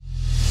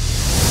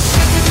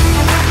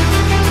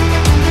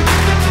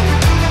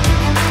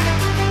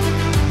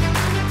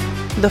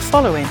The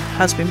following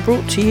has been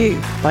brought to you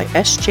by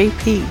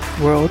SJP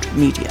World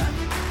Media.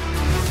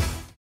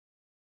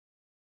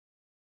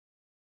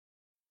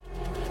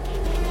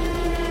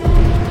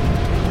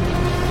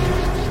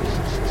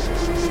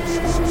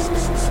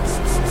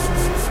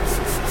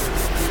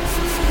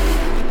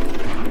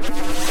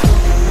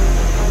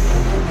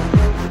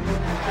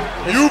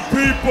 You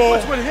people,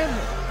 what's with him?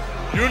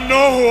 You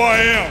know who I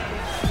am,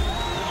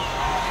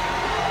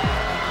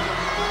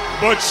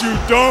 but you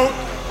don't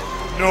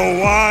know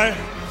why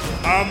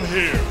I'm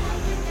here.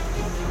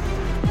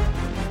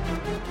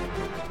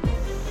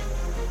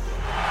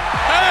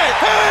 Hey!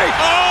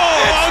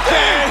 Oh, It's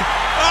okay. Sting.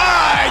 All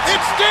right.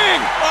 It's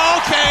Sting!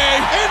 Okay.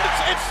 And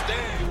it's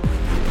Sting!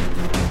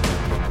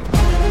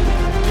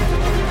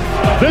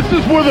 This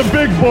is where the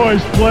big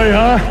boys play,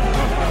 huh?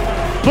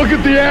 Look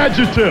at the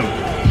adjective.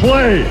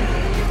 Play.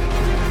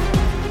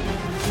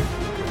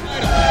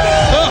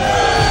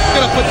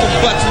 Gonna put some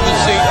butts in the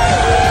seat.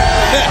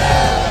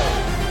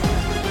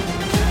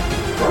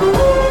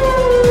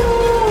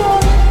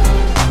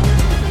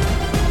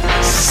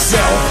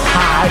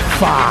 Self-high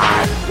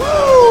five.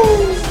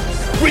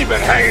 Woo! We've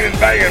been hanging and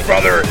banging,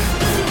 brother.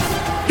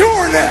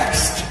 You're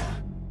next.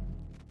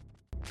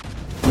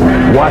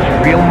 Watch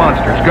Real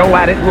Monsters go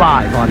at it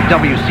live on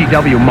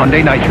WCW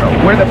Monday Nitro,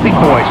 where the big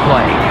boys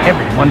play,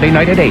 every Monday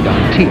night at 8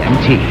 on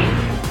TNT.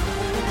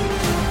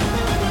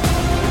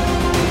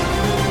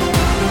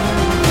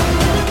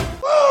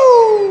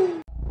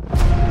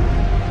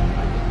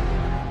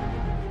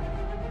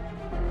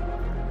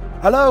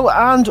 Hello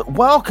and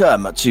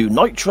welcome to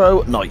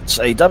Nitro Nights,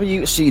 a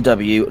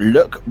WCW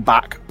Look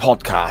Back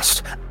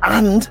podcast.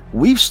 And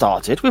we've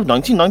started with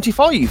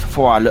 1995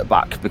 for our look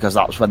back, because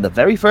that was when the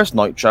very first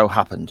Nitro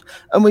happened.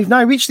 And we've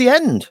now reached the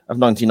end of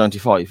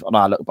 1995 on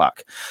our look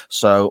back.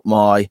 So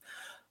my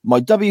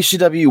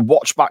WCW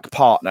watch back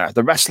partner,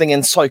 the wrestling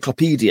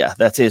encyclopedia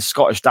that is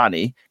Scottish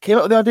Danny, came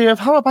up with the idea of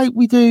how about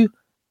we do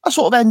a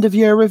sort of end of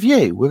year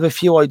review with a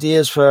few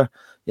ideas for,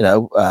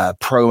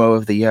 promo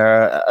of the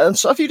year and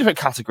so a few different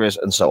categories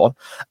and so on.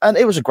 And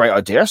it was a great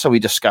idea. So we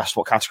discussed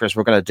what categories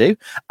we're going to do.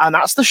 And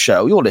that's the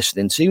show you're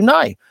listening to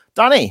now.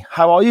 Danny,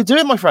 how are you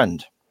doing, my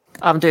friend?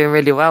 I'm doing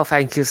really well,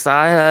 thank you, Si.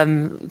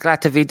 I'm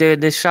glad to be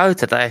doing this show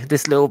today,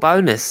 this little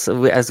bonus,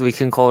 as we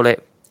can call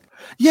it.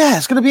 Yeah,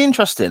 it's going to be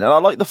interesting. And I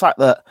like the fact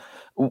that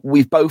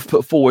we've both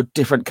put forward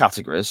different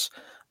categories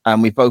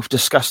and we've both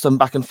discussed them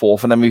back and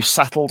forth. And then we've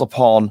settled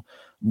upon,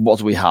 what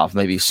do we have?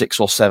 Maybe 6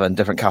 or 7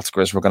 different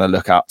categories we're going to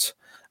look at.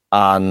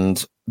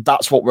 And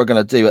that's what we're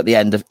going to do at the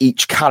end of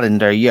each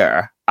calendar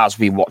year as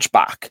we watch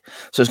back.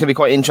 So it's going to be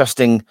quite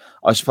interesting,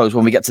 I suppose,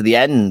 when we get to the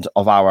end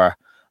of our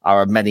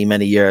many,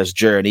 many years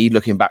journey,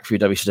 looking back through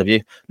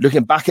WCW,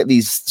 looking back at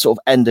these sort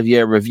of end of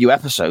year review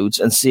episodes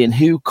and seeing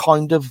who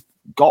kind of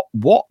got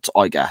what,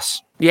 I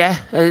guess.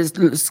 Yeah,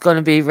 it's going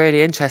to be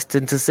really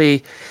interesting to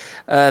see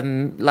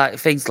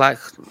things like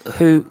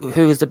who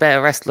was the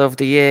better wrestler of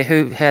the year,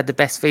 who had the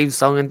best theme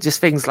song, and just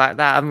things like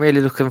that. I'm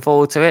really looking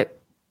forward to it.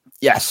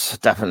 Yes,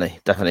 definitely.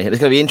 It's going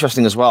to be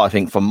interesting as well, I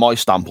think, from my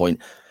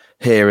standpoint,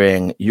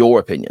 hearing your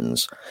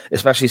opinions,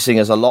 especially seeing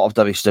as a lot of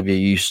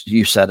WCW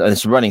you said, and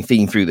it's a running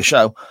theme through the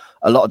show,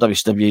 a lot of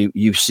WCW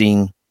you've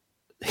seen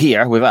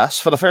here with us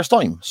for the first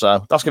time.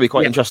 So that's going to be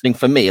quite interesting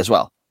for me as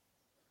well.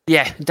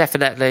 Yeah,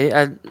 definitely.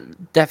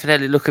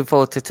 Definitely looking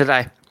forward to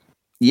today.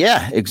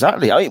 Yeah,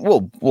 exactly. I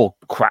mean, we'll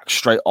crack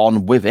straight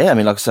on with it. I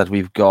mean, like I said,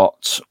 we've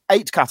got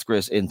 8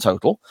 categories in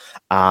total,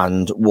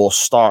 and we'll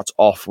start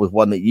off with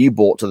one that you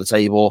brought to the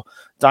table,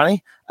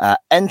 Danny.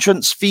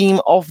 Entrance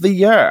theme of the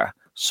year.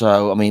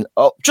 So, I mean,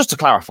 just to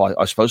clarify,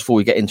 I suppose, before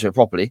we get into it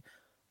properly,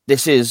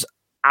 this is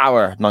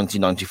our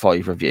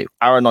 1995 review.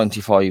 Our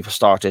 95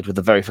 started with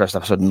the very first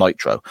episode of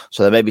Nitro.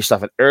 So there may be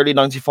stuff in early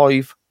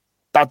 95.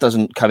 That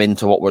doesn't come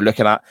into what we're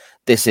looking at.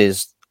 This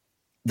is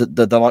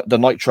the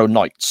Nitro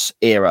Nights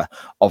era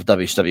of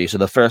WCW. So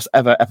the first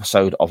ever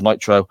episode of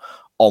Nitro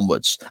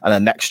onwards. And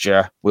then next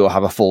year, we will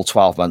have a full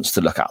 12 months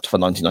to look at for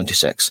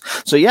 1996.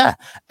 So yeah,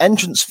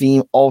 entrance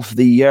theme of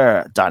the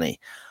year, Danny.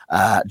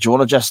 Do you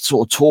want to just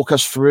sort of talk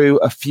us through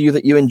a few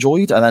that you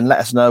enjoyed and then let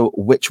us know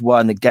which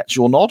one gets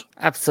your nod?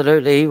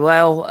 Absolutely.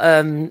 Well,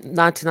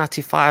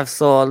 1995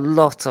 saw a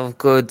lot of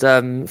good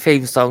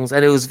theme songs,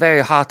 and it was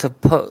very hard to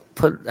put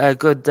a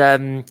good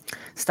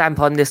stamp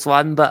on this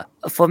one. But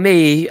for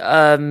me,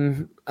 I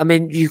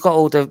mean, you got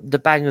all the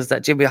bangers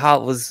that Jimmy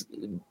Hart was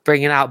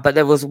bringing out, but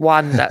there was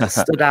one that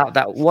stood out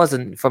that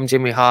wasn't from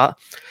Jimmy Hart,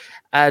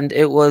 and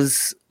it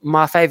was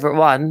my favourite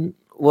one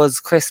was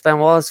Chris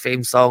Benoit's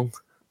theme song.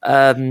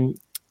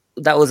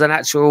 That was an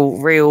actual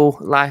real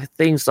life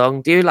theme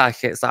song. Do you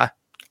like it, Si?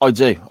 I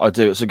do.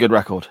 It's a good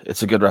record.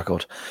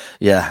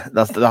 Yeah,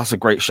 that's a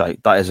great shout.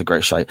 That is a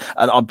great shout.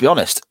 And I'll be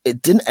honest,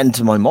 it didn't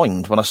enter my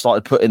mind when I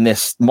started putting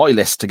my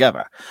list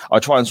together. I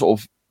try and sort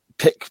of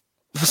pick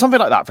for something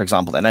like that, for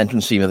example, an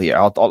entrance theme of the year.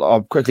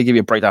 I'll quickly give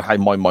you a breakdown how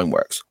my mind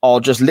works.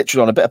 I'll just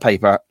literally on a bit of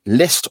paper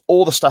list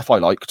all the stuff I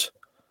liked,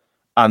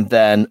 and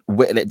then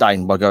whittle it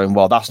down by going,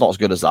 well, that's not as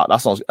good as that.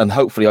 That's not, and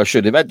hopefully I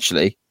should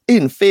eventually,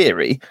 in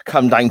theory,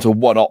 come down to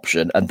one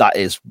option, and that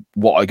is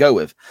what I go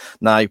with.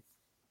 Now,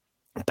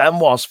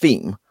 Benoit's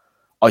theme,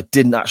 I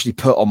didn't actually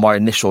put on my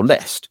initial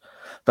list.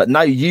 But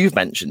now you've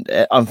mentioned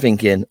it, I'm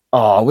thinking,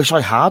 oh, I wish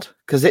I had,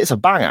 because it's a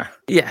banger.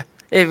 Yeah,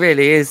 it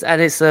really is. And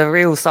it's a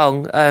real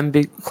song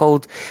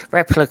called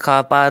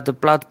Replica by the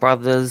Blood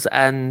Brothers,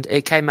 and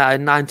it came out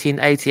in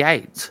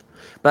 1988.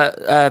 But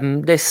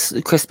this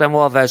Chris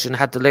Benoit version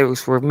had the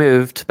lyrics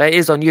removed, but it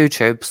is on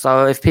YouTube.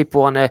 So if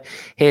people want to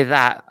hear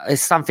that,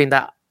 it's something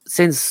that,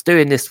 since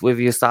doing this with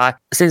you, Si,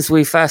 since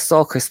we first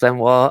saw Chris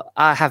Benoit,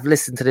 I have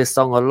listened to this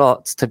song a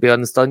lot, to be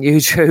honest, on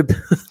YouTube.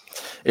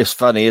 It's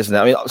funny, isn't it?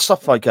 I mean,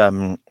 stuff like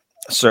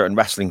certain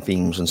wrestling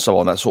themes and so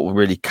on that sort of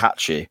really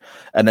catch you,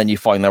 and then you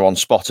find they're on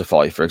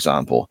Spotify, for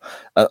example.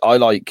 I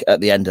like at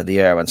the end of the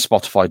year when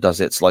Spotify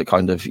does its like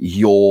kind of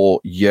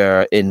your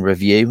year in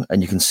review,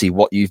 and you can see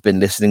what you've been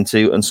listening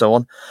to and so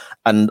on.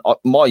 And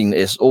mine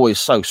is always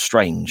so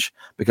strange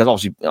because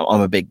obviously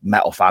I'm a big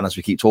metal fan, as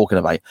we keep talking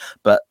about.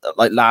 But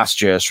like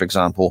last year's, for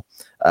example,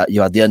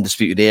 you had the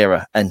Undisputed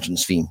Era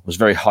entrance theme was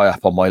very high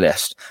up on my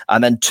list,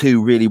 and then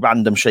 2 really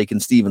random Shakin'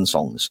 Stevens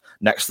songs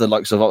next to the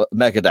likes of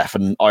Megadeth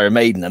and Iron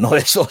Maiden and all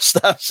this sort of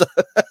stuff.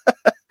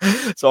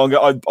 So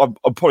I'm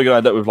probably going to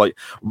end up with like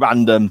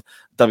random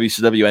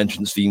WCW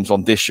entrance themes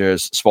on this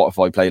year's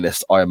Spotify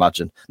playlist, I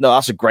imagine. No,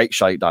 that's a great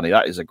shout, Danny.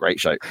 That is a great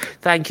shout.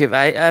 Thank you,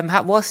 mate.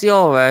 What's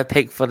your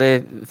pick for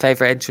the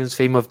favourite entrance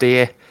theme of the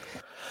year?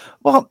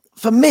 Well,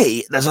 for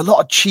me, there's a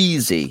lot of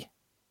cheesy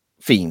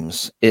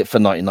themes for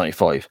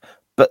 1995.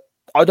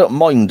 I don't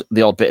mind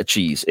the odd bit of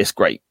cheese. It's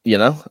great, you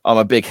know. I'm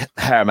a big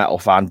hair metal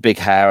fan, big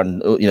hair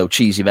and, you know,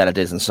 cheesy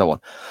melodies and so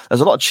on. There's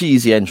a lot of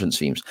cheesy entrance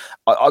themes.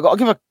 I got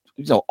to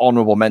give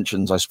honourable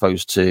mentions, I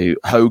suppose, to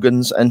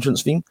Hogan's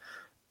entrance theme,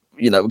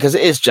 you know, because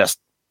it is just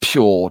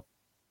pure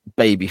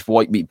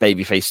white meat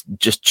babyface,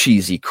 just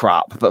cheesy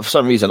crap. But for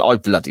some reason, I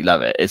bloody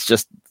love it. It's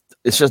just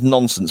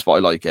nonsense, but I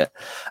like it.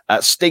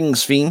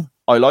 Sting's theme,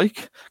 I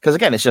like, because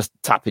again, it's just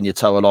tapping your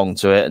toe along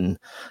to it, and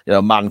you know,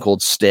 a man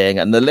called Sting,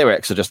 and the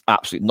lyrics are just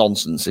absolute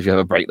nonsense if you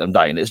ever break them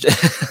down. It's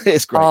just,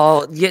 it's great.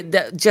 Oh,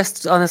 yeah,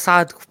 just on a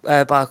side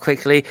bar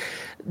quickly,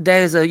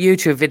 there's a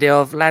YouTube video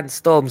of Lance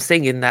Storm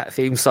singing that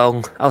theme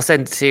song. I'll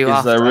send it to you.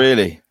 Is there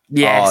really?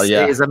 Yes, oh,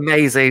 yeah. It is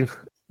amazing.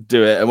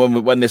 Do it,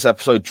 and when this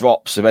episode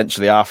drops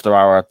eventually after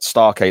our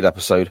Starcade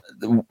episode,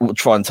 we'll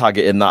try and tag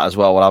it in that as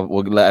well.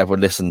 We'll let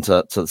everyone listen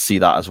to see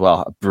that as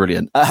well.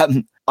 Brilliant.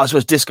 I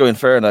suppose Disco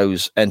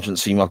Inferno's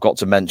entrance theme I've got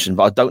to mention,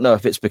 but I don't know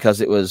if it's because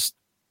it was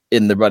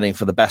in the running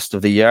for the best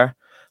of the year,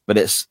 but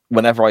it's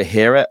whenever I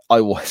hear it,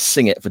 I will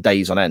sing it for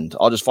days on end.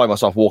 I'll just find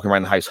myself walking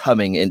around the house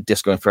humming in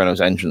Disco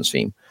Inferno's entrance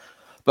theme.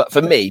 But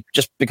for me,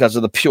 just because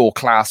of the pure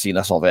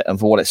classiness of it and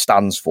for what it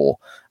stands for,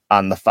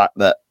 and the fact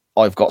that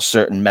I've got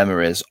certain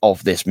memories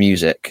of this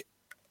music,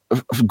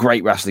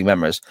 great wrestling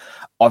memories,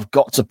 I've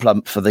got to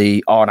plump for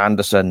the Arn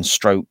Anderson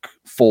stroke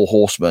 4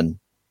 Horsemen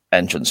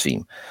entrance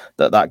theme.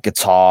 That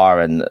guitar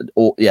and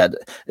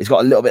it's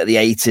got a little bit of the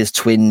 80s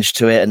twinge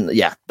to it, and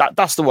yeah,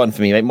 that's the one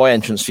for me, mate. My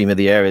entrance theme of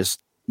the year is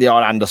the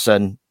Arn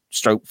Anderson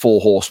stroke 4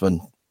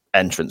 Horsemen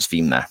entrance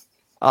theme there.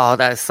 Oh,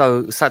 that's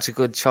such a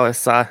good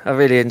choice. I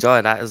really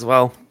enjoy that as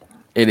well.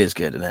 It is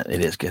good, isn't it?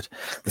 It is good.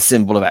 The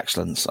symbol of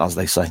excellence, as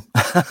they say.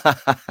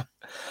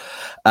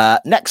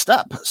 Next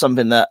up,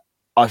 something that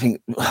I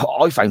think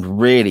I found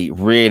really,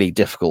 really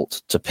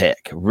difficult to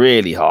pick,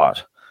 really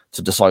hard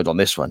to decide on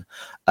this one.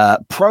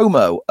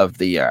 Promo of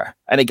the year.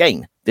 And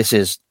again, this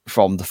is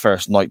from the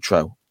first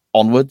Nitro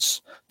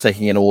onwards,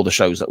 taking in all the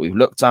shows that we've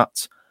looked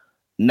at.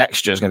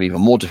 Next year is going to be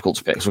even more difficult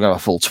to pick, so we're going to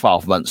have a full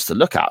 12 months to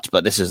look at.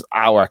 But this is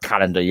our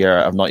calendar year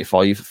of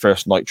 95,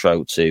 first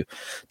Nitro to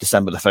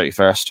December the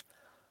 31st.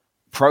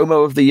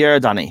 Promo of the year,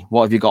 Danny.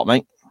 What have you got,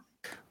 mate?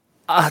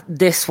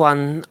 This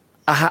one,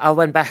 I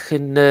went back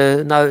in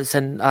the notes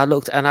and I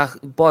looked and I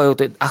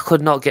boiled it. I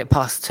could not get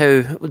past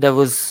 2. There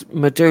was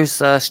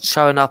Medusa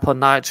showing up on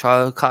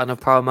Nitro, cutting a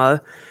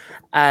promo,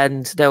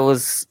 and there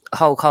was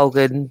Hulk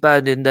Hogan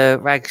burning the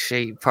rag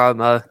sheet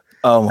promo.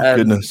 Oh my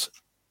goodness.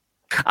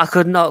 I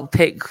could not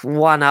pick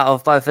one out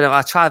of both of them.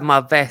 I tried my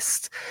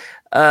best.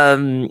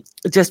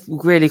 Just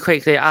really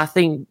quickly, I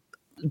think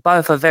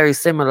both are very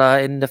similar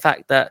in the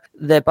fact that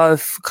they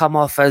both come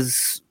off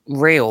as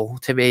real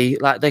to me.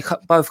 Like they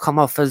both come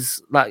off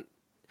as like,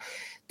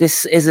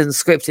 this isn't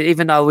scripted,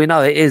 even though we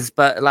know it is,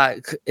 but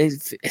like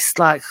it's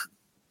like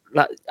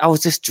I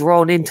was just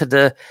drawn into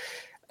the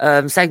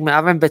segment. I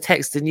remember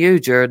texting you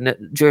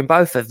during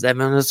both of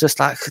them, and I was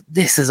just like,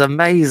 this is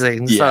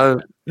amazing. Yeah.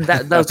 So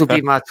those will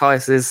be my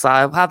choices. So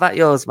how about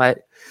yours, mate?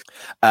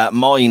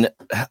 Mine,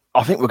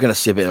 I think we're going to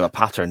see a bit of a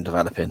pattern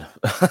developing.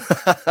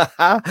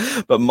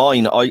 But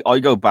mine, I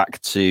go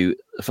back to,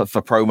 for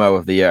promo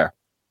of the year,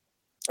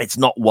 it's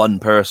not one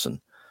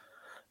person.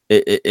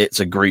 It's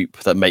a group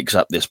that makes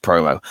up this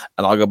promo.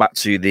 And I'll go back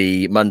to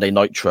the Monday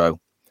Nitro,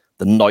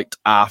 the night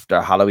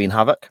after Halloween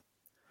Havoc,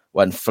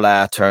 when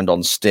Flair turned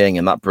on Sting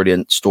in that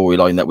brilliant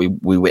storyline that we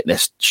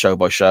witnessed show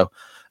by show.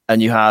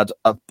 and you had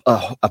a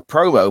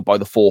promo by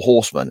the Four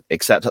Horsemen,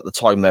 except at the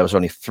time there was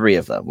only 3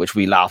 of them, which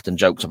we laughed and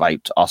joked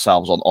about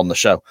ourselves on the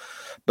show.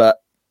 But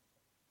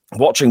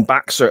watching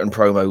back certain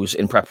promos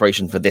in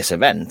preparation for this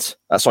event,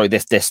 this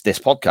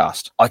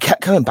podcast, I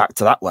kept coming back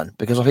to that one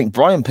because I think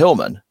Brian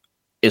Pillman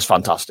is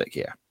fantastic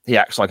here. He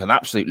acts like an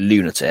absolute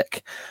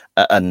lunatic,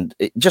 and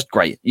just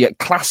great. You get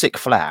classic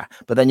flair,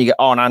 but then you get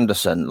Arn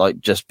Anderson like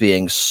just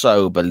being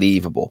so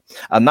believable.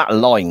 And that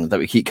line that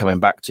we keep coming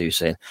back to,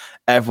 saying,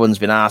 "Everyone's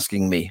been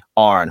asking me,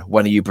 Arn,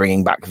 when are you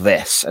bringing back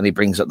this?" And he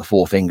brings up the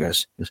 4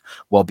 fingers. He goes,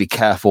 "Well, be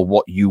careful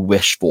what you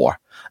wish for."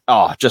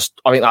 I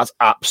think that's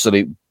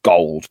absolute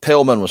gold.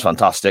 Pillman was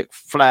fantastic.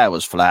 Flair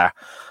was Flair,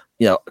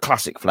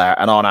 classic Flair.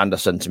 And Arn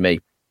Anderson, to me,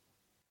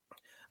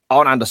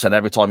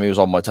 every time he was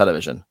on my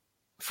television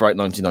throughout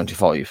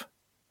 1995,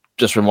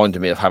 just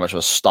reminded me of how much of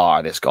a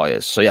star this guy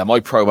is. So yeah,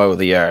 my promo of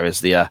the year is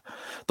the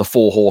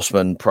Four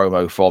Horsemen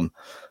promo from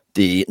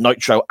the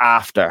Nitro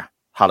after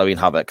Halloween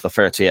Havoc, the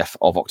 30th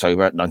of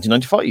October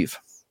 1995.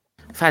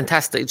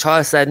 Fantastic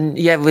choice. And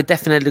yeah, we're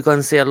definitely going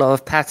to see a lot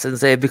of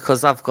patterns here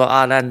because I've got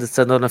Arn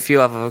Anderson on a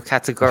few other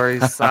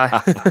categories. So.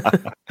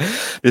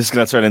 This is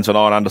going to turn into an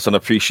Arn Anderson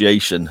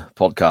appreciation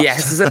podcast.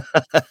 Yes.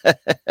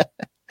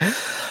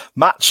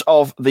 Match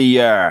of the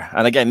year.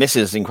 And again, this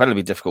is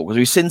incredibly difficult because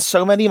we've seen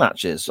so many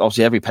matches.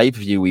 Obviously, every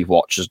pay-per-view we've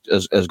watched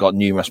has got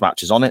numerous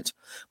matches on it.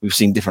 We've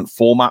seen different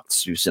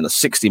formats. We've seen a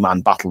 60-man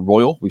battle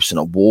royal. We've seen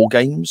a War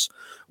Games.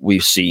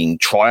 We've seen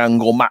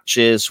triangle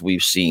matches.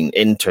 We've seen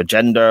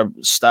intergender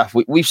stuff.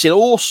 We've seen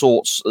all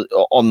sorts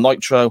on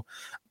Nitro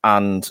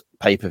and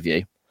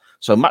pay-per-view.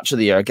 So match of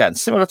the year, again,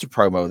 similar to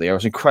promo of the year,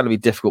 it's incredibly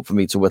difficult for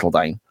me to whittle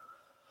down.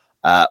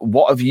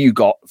 What have you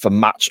got for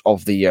match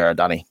of the year,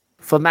 Danny?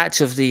 For match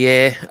of the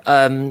year,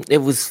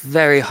 it was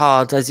very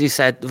hard, as you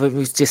said.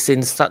 We've just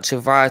seen such a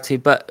variety,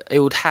 but it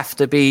would have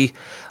to be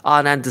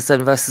Arn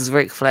Anderson versus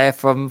Ric Flair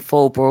from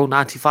Fall Brawl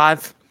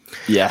 95.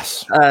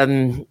 Yes.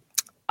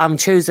 I'm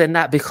choosing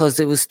that because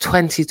it was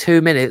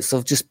 22 minutes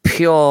of just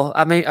pure.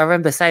 I mean, I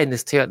remember saying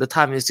this to you at the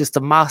time. It was just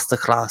a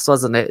masterclass,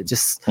 wasn't it?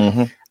 Just.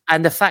 Mm-hmm.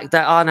 And the fact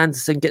that Arn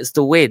Anderson gets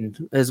the win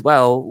as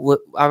well,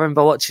 I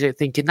remember watching it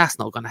thinking that's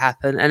not going to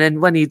happen. And then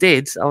when he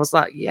did, I was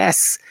like,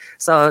 yes.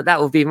 So that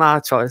would be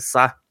my choice.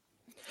 So.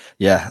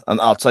 Yeah. And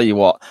I'll tell you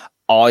what,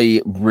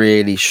 I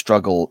really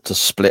struggle to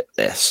split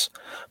this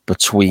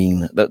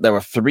between, there were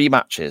 3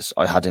 matches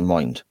I had in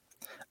mind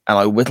and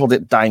I whittled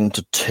it down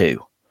to 2.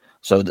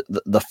 So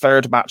the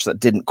third match that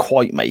didn't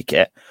quite make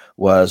it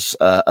was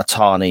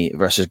Atani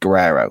versus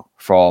Guerrero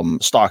from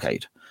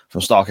Starrcade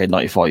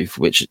 95,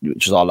 which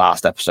was our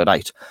last episode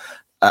 8,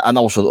 and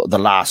also the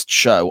last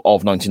show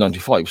of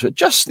 1995. So it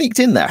just sneaked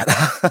in there.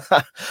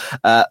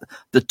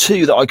 The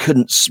 2 that I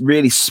couldn't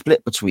really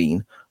split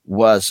between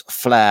was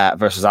Flair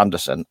versus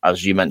Anderson,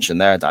 as you mentioned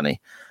there,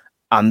 Danny,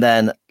 and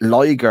then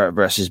Liger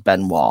versus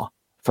Benoit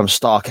from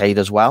Starrcade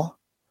as well.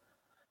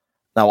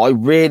 Now,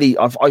 I'm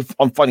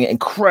finding it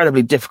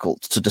incredibly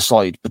difficult to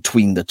decide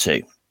between the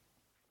 2.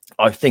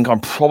 I think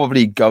I'm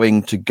probably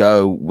going to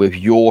go with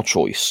your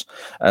choice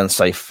and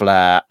say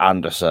Flair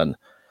Anderson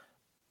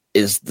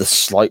is the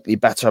slightly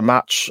better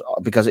match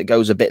because it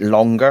goes a bit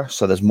longer,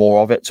 so there's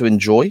more of it to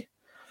enjoy.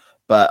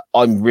 But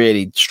I'm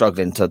really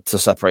struggling to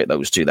separate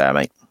those 2 there,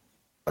 mate.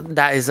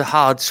 That is a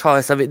hard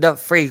choice. I mean, the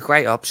 3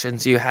 great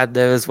options you had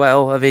there as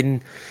well. I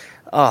mean,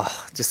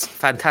 just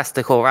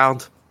fantastic all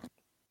round.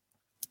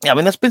 Yeah, I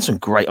mean, there's been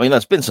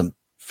some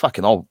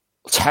fucking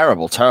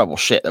terrible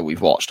shit that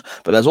we've watched,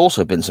 but there's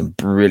also been some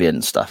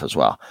brilliant stuff as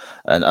well,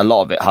 and a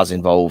lot of it has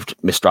involved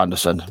Mr.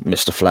 Anderson,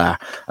 Mr. Flair,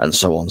 and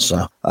so on.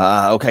 So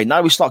okay,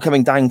 now we start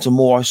coming down to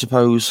more, I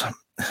suppose,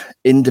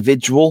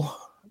 individual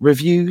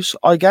reviews,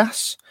 I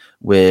guess.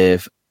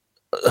 With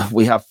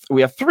we have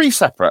 3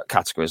 separate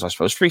categories, I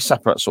suppose, 3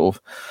 separate sort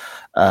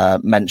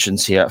of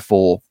mentions here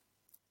for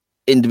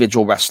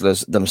individual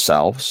wrestlers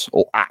themselves,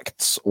 or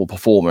acts or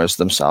performers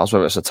themselves,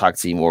 whether it's a tag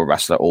team or a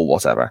wrestler or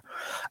whatever.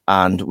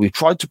 And we've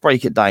tried to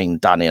break it down,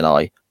 Danny and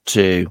I,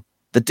 to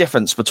the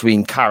difference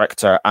between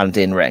character and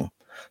in-ring.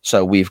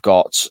 So we've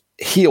got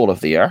heel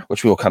of the year,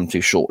 which we'll come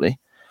to shortly,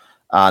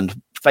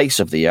 and face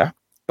of the year,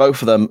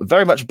 both of them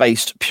very much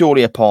based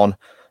purely upon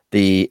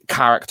the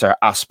character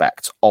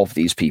aspect of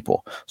these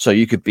people. So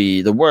you could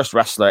be the worst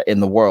wrestler in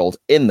the world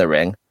in the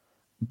ring,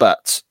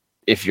 but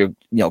if you're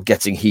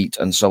getting heat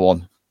and so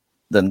on,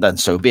 then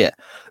so be it.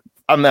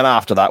 And then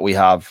after that, we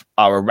have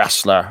our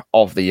wrestler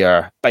of the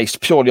year based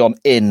purely on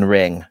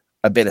in-ring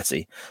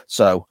ability.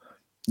 So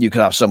you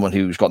can have someone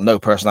who's got no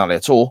personality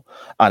at all,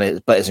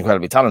 but is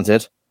incredibly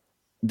talented.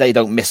 They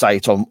don't miss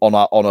out on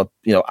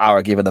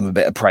our giving them a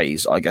bit of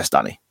praise, I guess,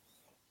 Danny.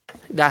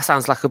 That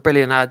sounds like a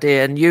brilliant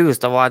idea. And you was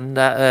the one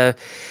that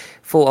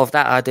thought of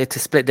that idea to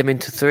split them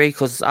into 3,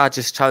 because I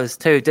just chose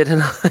 2,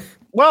 didn't I?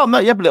 Well, no,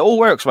 yeah, but it all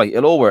works, mate.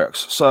 It all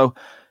works. So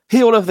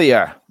heel of the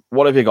year.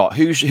 What have you got?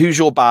 Who's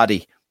your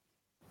baddie?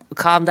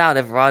 Calm down,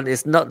 everyone.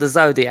 It's not the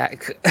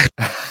Zodiac.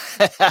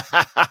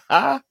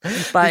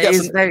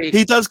 But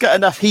he does get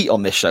enough heat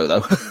on this show,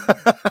 though.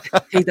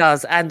 He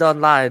does, and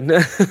online.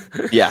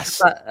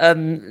 Yes. But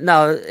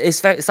no,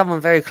 it's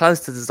someone very close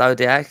to the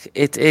Zodiac.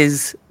 It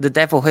is the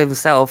devil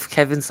himself,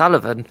 Kevin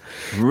Sullivan.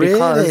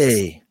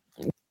 Really?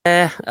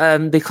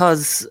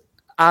 Because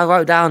I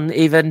wrote down,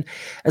 even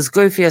as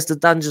goofy as the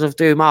Dungeon of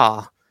Doom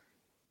are,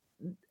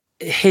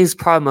 his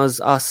promos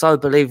are so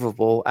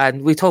believable.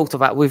 And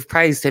we've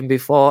praised him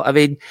before. I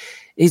mean,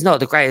 he's not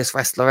the greatest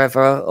wrestler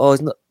ever, or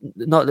he's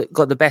not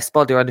got the best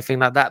body or anything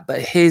like that,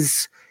 but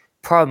his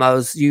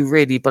promos you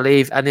really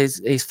believe, and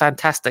he's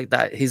fantastic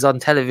that he's on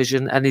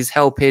television and he's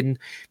helping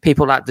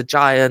people like the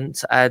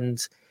Giant,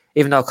 and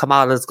even though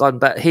Kamala's gone,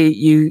 but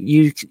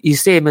you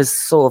see him as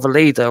sort of a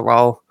leader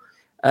role.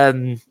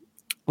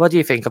 What do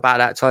you think about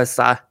that choice,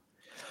 Si?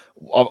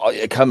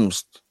 It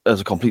comes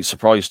as a complete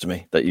surprise to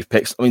me that you've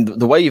picked. I mean,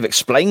 the way you've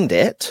explained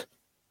it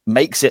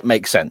makes it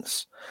make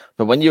sense.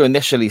 But when you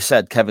initially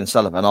said Kevin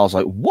Sullivan, I was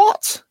like,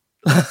 what?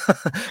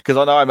 Because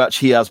I know how much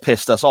he has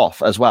pissed us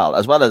off as well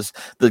as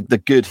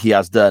the good he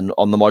has done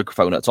on the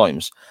microphone at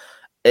times.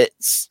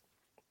 It's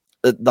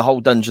the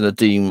whole Dungeon of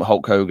Doom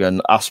Hulk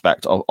Hogan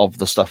aspect of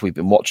the stuff we've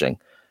been watching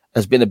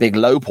has been a big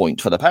low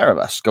point for the pair of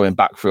us going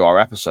back through our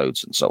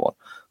episodes and so on.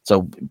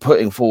 So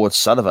putting forward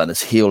Sullivan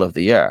as heel of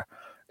the year,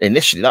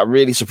 initially that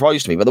really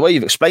surprised me. But the way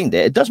you've explained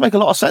it, it does make a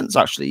lot of sense,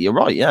 actually. You're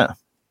right, yeah.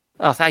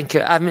 Oh, thank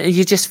you. I mean,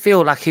 you just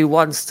feel like he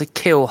wants to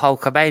kill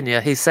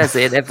Hulkamania. He says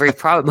it in every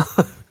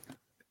promo.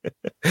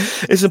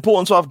 It's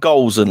important to have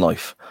goals in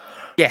life.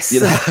 Yes.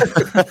 You know?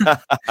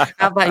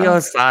 How about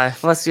yours, Si?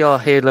 What's your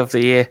heel of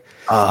the year?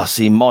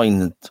 See,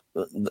 mine,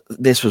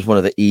 this was one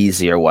of the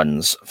easier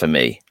ones for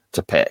me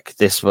to pick.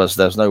 There's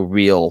no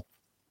real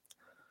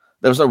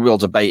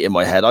debate in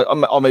my head.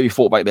 I maybe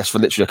thought about this for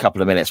literally a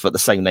couple of minutes, but the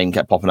same name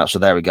kept popping up. So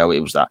there we go.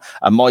 It was that.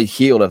 And my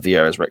heel of the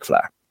year is Ric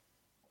Flair.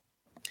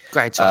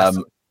 Great choice.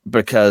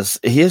 Because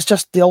he is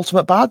just the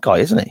ultimate bad guy,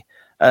 isn't he?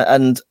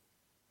 And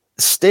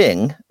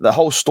Sting, the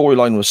whole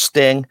storyline was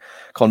Sting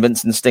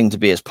convincing Sting to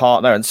be his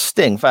partner, and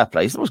Sting, fair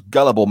play, he's the most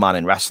gullible man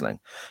in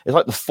wrestling. It's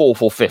like the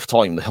fourth or fifth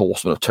time the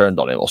Horsemen have turned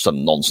on him or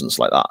some nonsense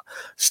like that.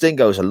 Sting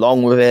goes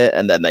along with it,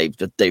 and then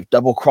they've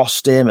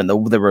double-crossed him, and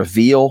the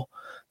reveal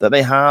that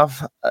they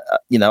have,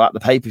 at the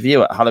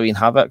pay-per-view at Halloween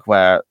Havoc,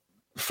 where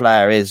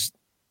Flair is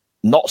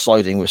not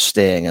siding with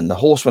Sting, and the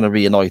Horsemen are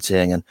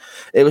reuniting, and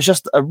it was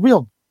just a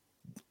real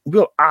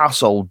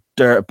arsehole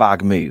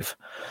dirtbag move.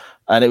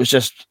 And it was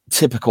just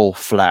typical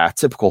Flair,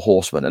 typical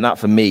Horseman. And that,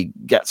 for me,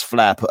 gets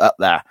Flair put up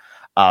there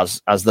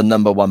as the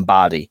number one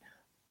baddie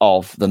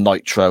of the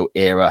Nitro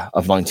era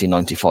of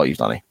 1995,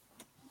 Danny.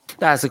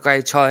 That's a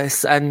great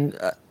choice. And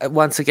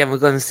once again, we're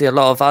going to see a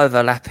lot of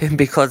overlapping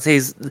because he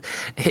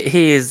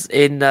is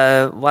in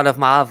one of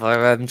my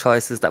other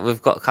choices that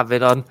we've got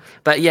coming on.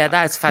 But yeah,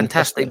 that's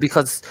fantastic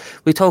because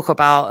we talk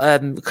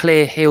about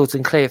clear heels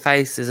and clear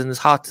faces, and it's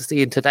hard to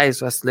see in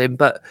today's wrestling.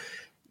 But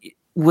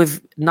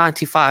with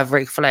 95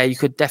 Ric Flair, you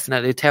could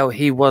definitely tell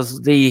he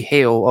was the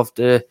heel of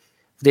the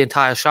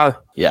entire show.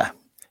 Yeah.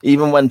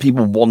 Even when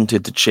people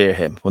wanted to cheer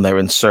him when they were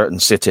in certain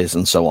cities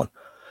and so on,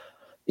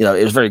 it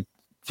was very,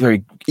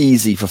 very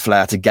easy for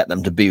Flair to get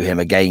them to boo him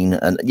again.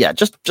 And yeah,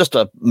 just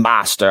a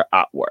master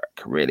at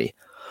work, really.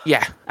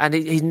 Yeah. And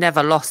he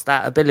never lost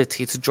that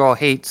ability to draw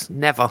heat.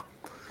 Never.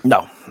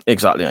 No,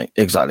 exactly.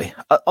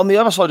 On the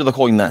other side of the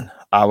coin then,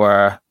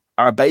 our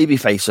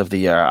babyface of the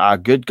year, our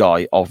good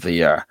guy of the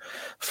year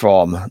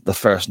from the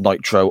first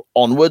Nitro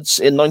onwards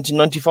in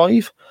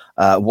 1995.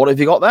 What have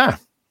you got there?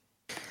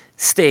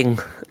 Sting.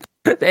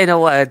 In a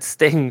word,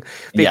 Sting.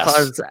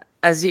 Because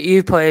as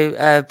you put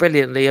it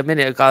brilliantly a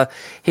minute ago,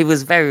 he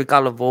was very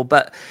gullible.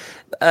 But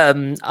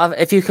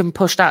if you can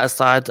push that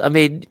aside, I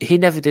mean, he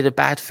never did a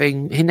bad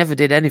thing. He never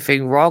did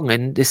anything wrong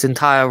in this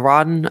entire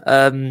run.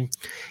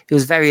 He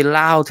was very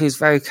loud. He was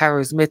very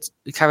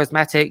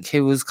charismatic.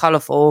 He was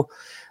colourful.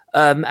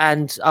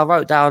 And I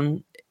wrote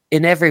down,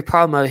 in every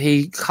promo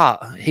he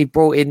cut, he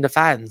brought in the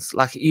fans.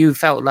 Like, you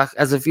felt like,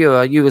 as a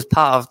viewer, you was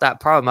part of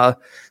that promo.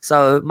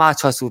 So my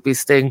choice would be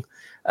Sting.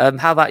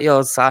 How about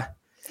yours, Si?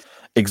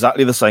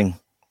 Exactly the same.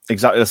 I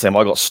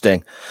got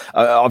Sting.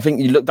 I think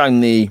you look down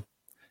the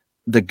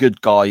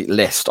good guy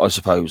list, I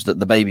suppose,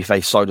 that the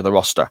babyface side of the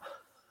roster.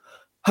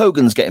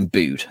 Hogan's getting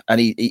booed, and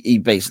he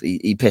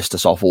basically pissed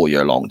us off all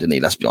year long, didn't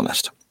he? Let's be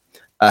honest.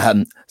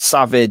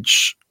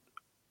 Savage.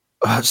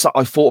 I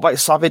thought about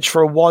Savage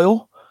for a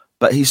while,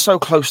 but he's so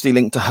closely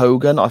linked to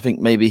Hogan. I think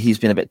maybe he's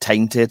been a bit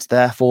tainted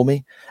there for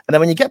me. And then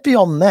when you get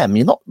beyond them,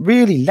 you're not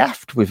really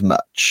left with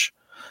much.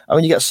 I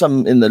mean, you get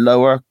some in the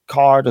lower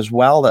card as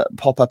well that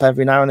pop up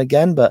every now and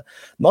again. But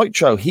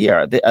Nitro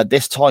here at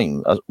this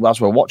time, as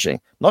we're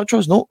watching,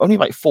 Nitro's only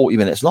like 40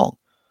 minutes long.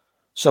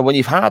 So when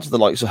you've had the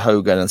likes of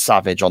Hogan and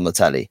Savage on the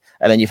telly,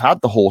 and then you've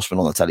had the Horsemen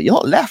on the telly, you're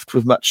not left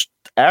with much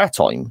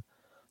airtime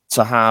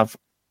to have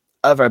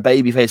other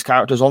babyface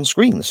characters on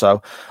screen.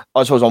 So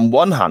I suppose on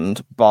one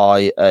hand,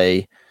 by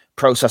a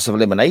process of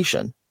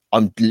elimination,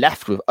 I'm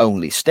left with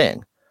only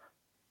Sting.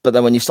 But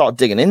then when you start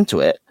digging into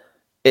it,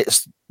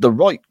 it's the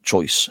right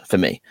choice for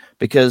me,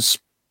 because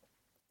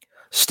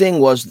Sting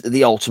was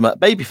the ultimate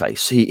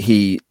babyface.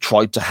 He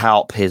tried to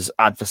help his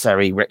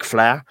adversary Ric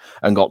Flair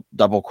and got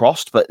double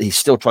crossed, but he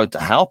still tried to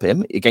help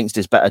him against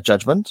his better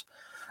judgment.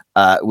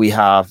 We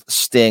have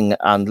Sting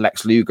and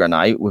Lex Luger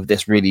now with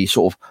this really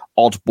sort of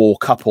oddball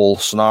couple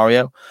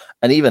scenario.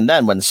 And even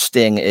then, when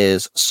Sting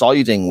is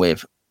siding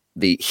with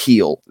the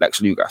heel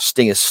Lex Luger,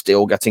 Sting is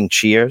still getting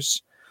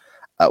cheers.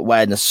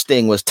 When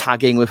Sting was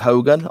tagging with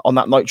Hogan on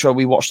that Nitro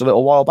we watched a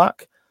little while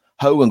back,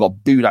 Hogan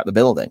got booed out the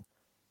building.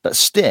 But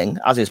Sting,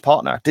 as his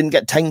partner, didn't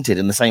get tainted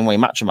in the same way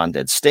Macho Man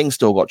did. Sting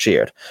still got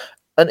cheered.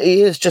 And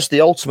he is just the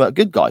ultimate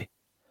good guy,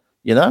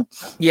 you know?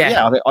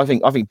 Yeah. I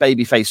think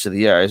babyface of the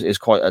year is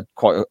quite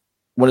a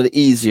one of the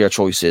easier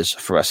choices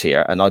for us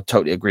here. And I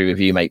totally agree with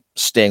you, mate.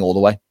 Sting all the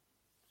way.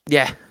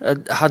 Yeah,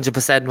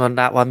 100% on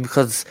that one,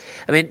 because,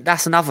 I mean,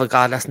 that's another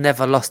guy that's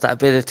never lost that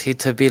ability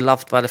to be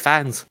loved by the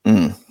fans.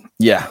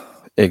 Yeah,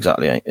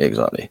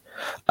 exactly.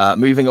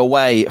 Moving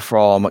away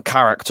from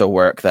character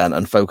work then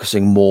and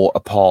focusing more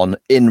upon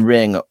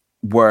in-ring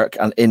work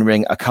and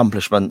in-ring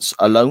accomplishments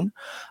alone.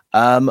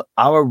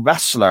 Our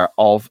wrestler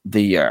of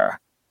the year.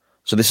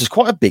 So this is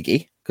quite a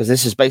biggie, because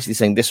this is basically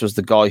saying this was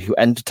the guy who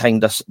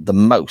entertained us the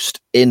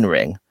most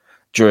in-ring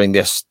during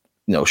this,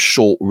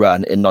 short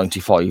run in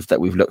 95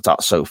 that we've looked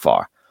at so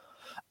far.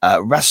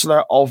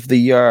 Wrestler of the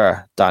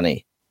year,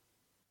 Danny.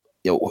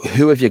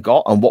 Who have you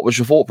got and what was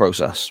your thought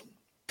process?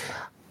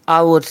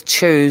 I would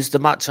choose the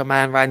Macho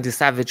Man Randy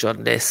Savage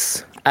on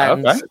this.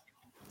 And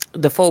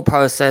the thought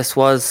process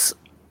was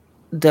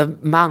the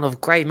amount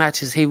of great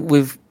matches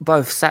we've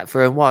both sat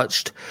through and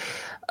watched.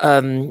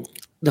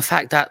 The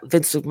fact that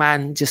Vince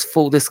McMahon just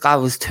thought this guy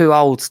was too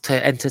old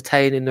to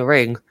entertain in the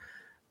ring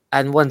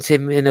and want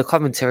him in a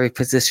commentary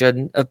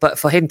position. But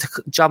for him to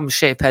jump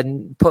ship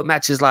and put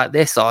matches like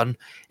this on,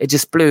 it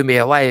just blew me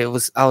away.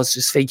 I was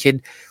just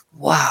thinking,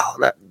 wow,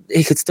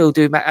 he could still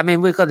do. I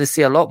mean, we're going to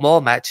see a lot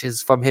more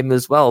matches from him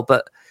as well.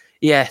 But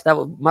yeah,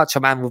 Macho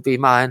Man would be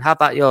mine. How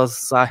about yours,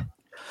 Si?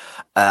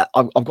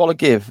 I've got to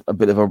give a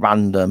bit of a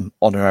random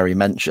honorary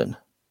mention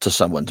to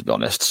someone, to be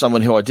honest,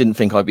 someone who I didn't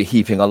think I'd be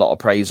heaping a lot of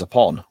praise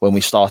upon when we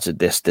started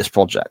this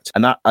project.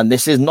 And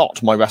this is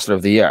not my wrestler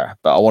of the year,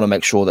 but I want to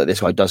make sure that this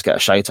guy does get a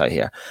shout out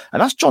here.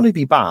 And that's Johnny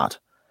B. Bad.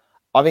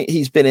 I think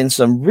he's been in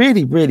some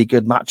really, really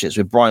good matches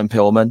with Brian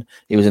Pillman.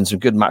 He was in some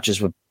good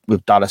matches with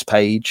Dallas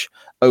Page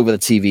over the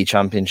TV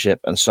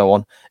championship and so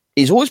on.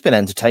 He's always been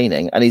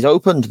entertaining, and he's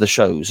opened the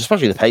shows,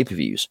 especially the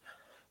pay-per-views,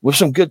 with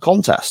some good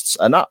contests.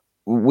 And that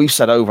we've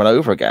said over and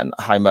over again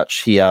how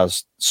much he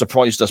has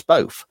surprised us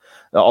both.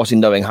 Obviously,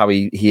 knowing how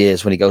he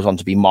is when he goes on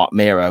to be Mark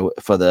Miro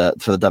for the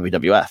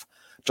WWF.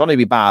 Johnny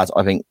B. Bad,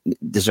 I think,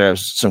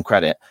 deserves some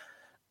credit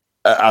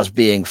as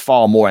being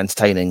far more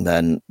entertaining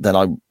than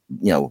I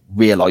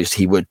realized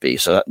he would be.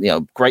 So,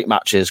 great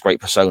matches,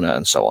 great persona,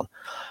 and so on.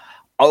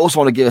 I also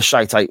want to give a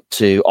shout out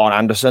to Arn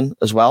Anderson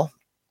as well.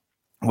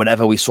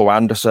 Whenever we saw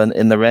Anderson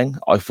in the ring,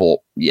 I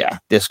thought, yeah,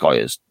 this guy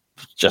is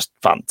just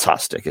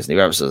fantastic, isn't he?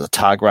 Whether it's as a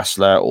tag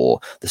wrestler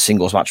or the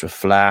singles match with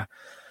Flair.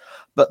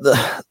 But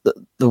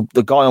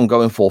the guy I'm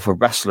going for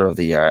wrestler of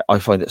the year, I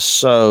find it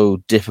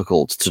so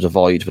difficult to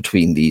divide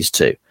between these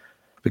two,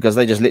 because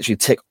they just literally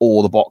tick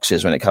all the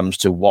boxes when it comes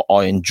to what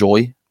I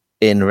enjoy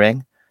in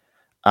ring.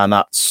 And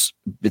that's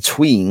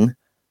between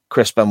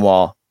Chris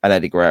Benoit and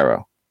Eddie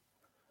Guerrero.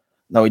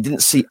 Now, we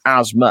didn't see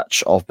as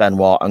much of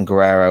Benoit and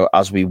Guerrero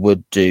as we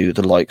would do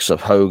the likes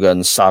of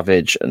Hogan,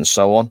 Savage, and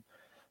so on.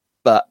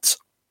 But,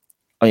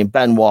 I mean,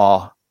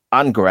 Benoit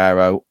and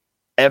Guerrero,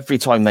 every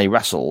time they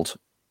wrestled,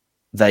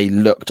 they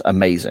looked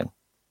amazing.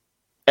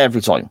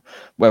 Every time.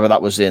 Whether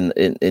that was in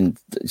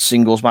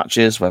singles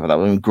matches, whether that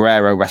was when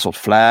Guerrero wrestled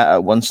Flair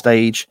at one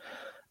stage,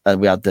 and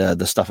we had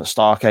the stuff at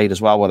Starrcade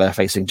as well, where they're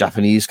facing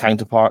Japanese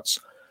counterparts.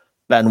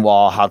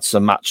 Benoit had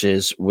some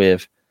matches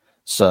with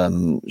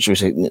some, should we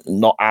say,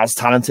 not as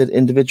talented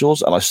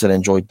individuals, and I still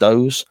enjoyed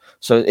those.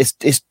 So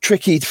it's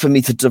tricky for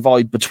me to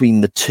divide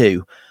between the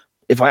two.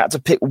 If I had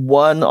to pick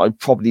one, I'd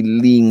probably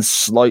lean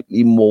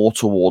slightly more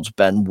towards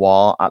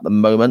Benoit at the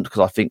moment,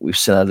 because I think we've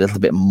seen a little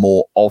bit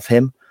more of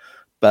him.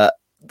 But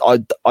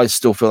I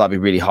still feel that'd be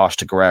really harsh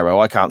to Guerrero.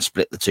 I can't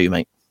split the two,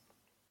 mate.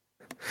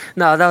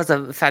 No, that was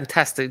a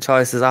fantastic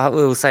choices. I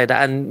will say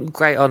that, and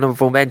great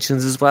honourable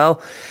mentions as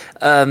well.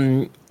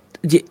 When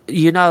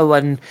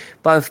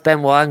both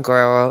Benoit and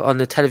Guerrero are on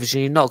the television,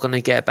 you're not going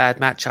to get a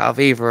bad match out of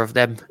either of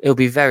them. It'll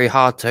be very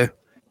hard to.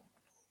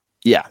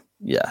 Yeah,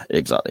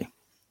 exactly.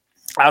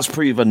 As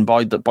proven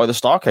by the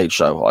Starrcade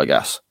show, I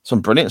guess. Some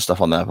brilliant stuff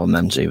on there from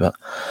them too. But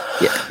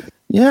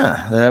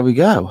yeah, there we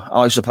go.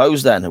 I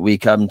suppose then we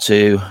come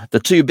to the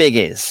two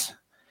biggies.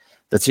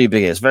 The two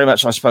biggies. Very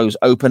much, I suppose,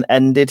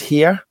 open-ended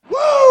here.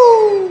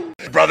 Woo!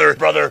 Brother.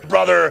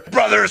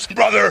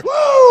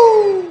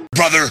 Woo!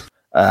 Brother.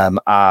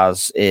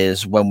 As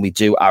is when we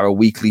do our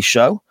weekly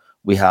show.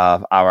 We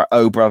have our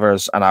O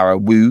Brothers and our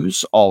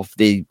Woos of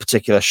the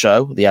particular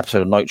show, the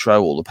episode of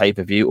Nitro or the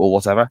pay-per-view or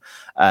whatever.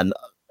 And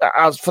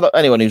as for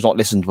anyone who's not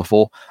listened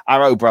before,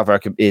 our O Brother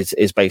is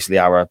basically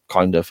our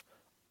kind of,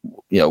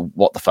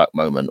 what the fuck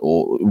moment,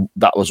 or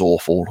that was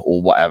awful,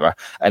 or whatever.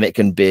 And it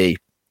can be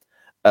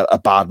a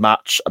bad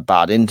match, a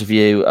bad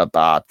interview, a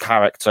bad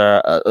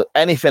character,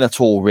 anything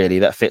at all really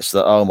that fits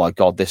the, oh my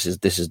God, this is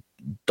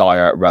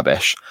dire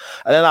rubbish.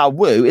 And then our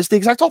woo is the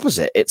exact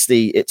opposite. It's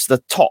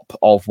the top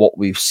of what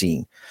we've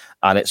seen.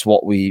 And it's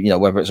what we,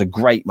 whether it's a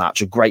great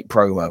match, a great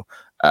promo,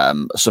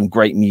 some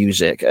great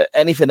music,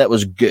 anything that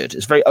was good.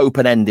 It's a very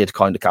open-ended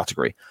kind of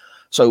category.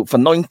 So for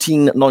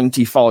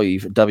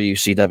 1995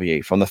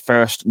 WCW, from the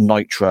first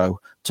Nitro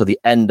to the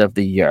end of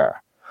the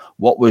year,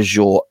 what was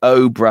your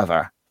oh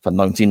brother for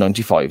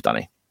 1995,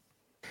 Danny?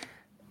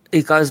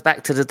 It goes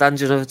back to the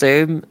Dungeon of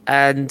Doom,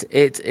 and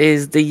it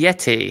is the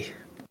Yeti.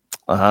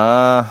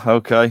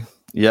 Okay.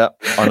 Yeah,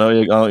 I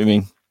know what you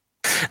mean.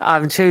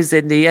 I'm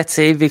choosing the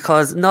Yeti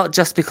because not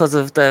just because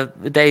of the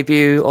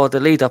debut or the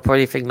lead up or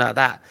anything like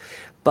that,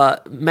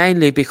 but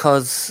mainly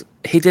because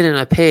he didn't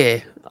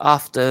appear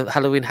after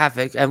Halloween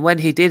Havoc. And when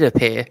he did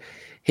appear,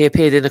 he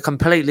appeared in a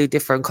completely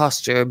different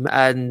costume,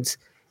 and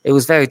it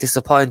was very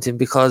disappointing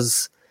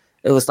because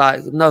it was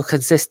like no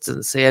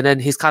consistency. And then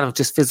he's kind of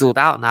just fizzled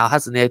out now,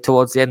 hasn't he,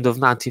 towards the end of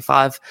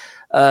 95.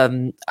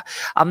 I'm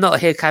not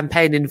here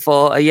campaigning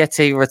for a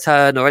Yeti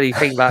return or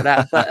anything like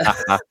that, but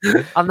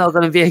I'm not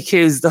going to be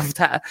accused of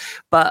that.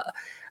 But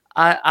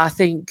I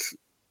think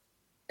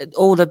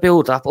all the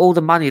build up, all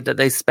the money that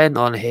they spent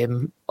on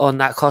him, on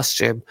that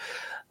costume,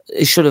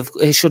 it should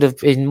have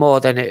been more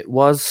than it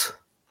was.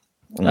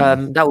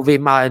 That would be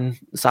mine.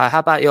 So how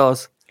about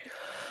yours?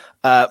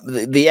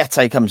 The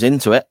Yeti comes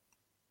into it.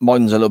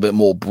 Mine's a little bit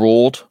more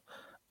broad.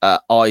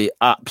 I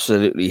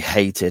absolutely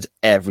hated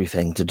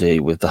everything to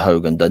do with the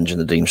Hogan Dungeon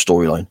of Doom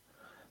storyline.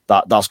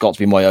 That's got to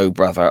be my oh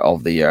brother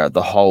of the year.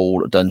 The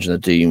whole Dungeon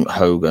of Doom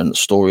Hogan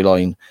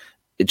storyline,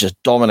 it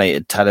just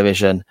dominated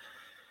television.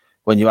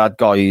 When you had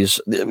guys,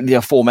 the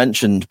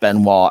aforementioned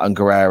Benoit and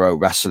Guerrero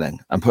wrestling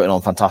and putting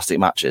on fantastic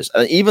matches,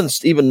 and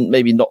even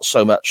maybe not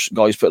so much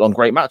guys putting on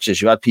great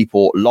matches. You had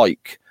people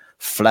like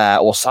Flair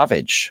or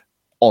Savage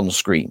on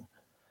screen.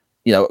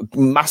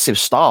 Massive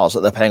stars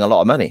that they're paying a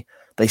lot of money.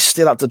 They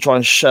still had to try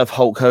and shove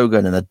Hulk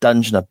Hogan in a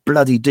Dungeon of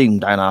bloody Doom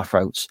down our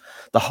throats.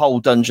 The whole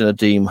Dungeon of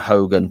Doom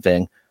Hogan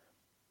thing,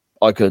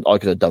 I could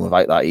have done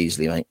without that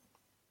easily, mate.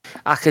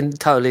 I can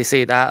totally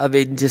see that. I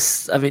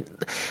mean,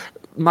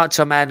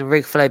 Macho Man and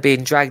Ric Flair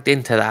being dragged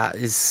into that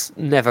is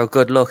never a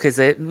good look, is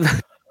it?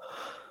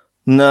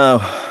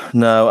 No.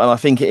 And I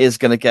think it is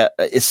going to get,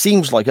 it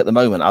seems like at the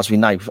moment, as we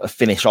now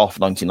finish off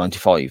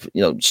 1995,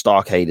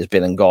 Starrcade has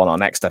been and gone. Our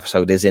next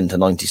episode is into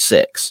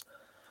 96.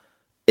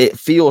 It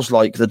feels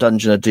like the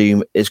Dungeon of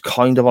Doom is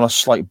kind of on a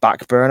slight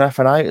back burner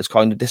for now. It's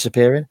kind of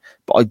disappearing,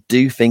 but I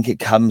do think it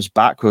comes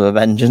back with a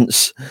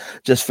vengeance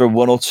just for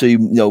one or two,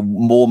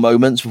 more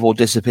moments before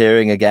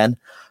disappearing again.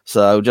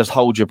 So just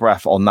hold your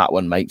breath on that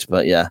one, mate.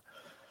 But yeah,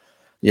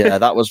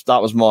 that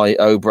was my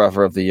oh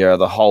brother of the year.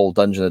 The whole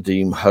Dungeon of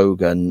Doom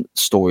Hogan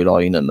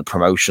storyline and the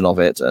promotion of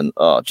it, and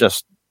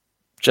just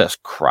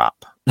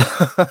crap.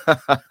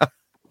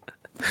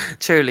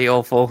 Truly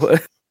awful.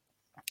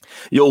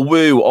 Your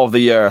woo of the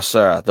year,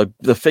 sir.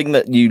 The thing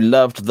that you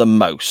loved the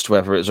most,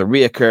 whether it's a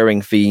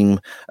reoccurring theme,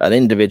 an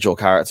individual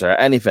character,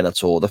 anything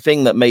at all. The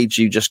thing that made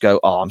you just go,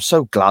 oh, I'm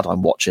so glad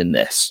I'm watching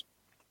this.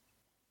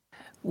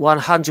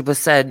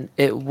 100%.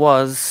 It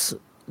was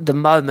the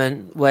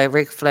moment where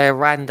Ric Flair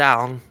ran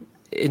down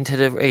into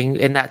the ring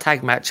in that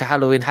tag match at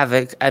Halloween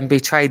Havoc and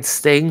betrayed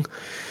Sting,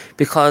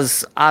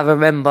 because I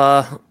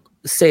remember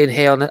sitting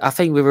here I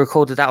think we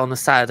recorded that on a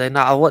Saturday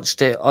night. I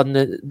watched it on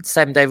the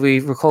same day we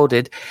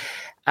recorded,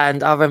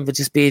 and I remember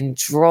just being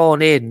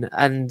drawn in.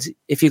 And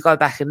if you go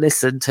back and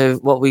listen to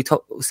what we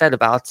said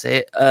about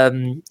it,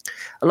 a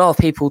lot of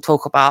people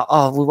talk about,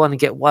 oh, we want to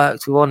get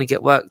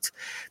worked,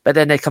 but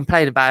then they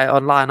complain about it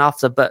online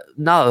after. But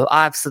no,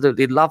 I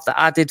absolutely love that.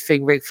 I did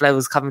think Ric Flair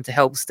was coming to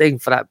help Sting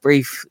for that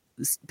brief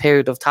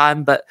period of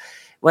time, but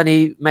when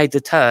he made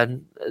the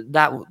turn,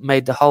 that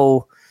made the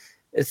whole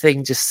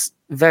thing just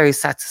very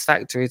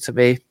satisfactory to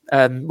me.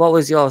 What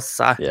was yours,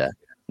 Si? Yeah,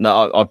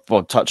 no,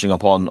 I'm touching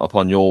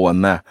upon your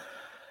one there.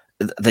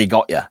 They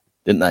got you,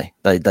 didn't they?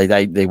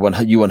 They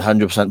won. You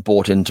 100%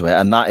 bought into it,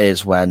 and that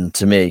is when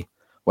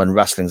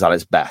wrestling's at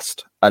its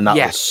best, and that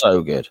was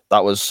so good.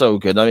 That was so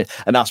good. I mean,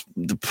 and that's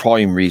the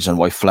prime reason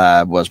why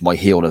Flair was my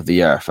heel of the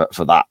year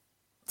for that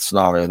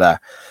scenario there.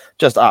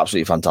 Just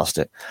absolutely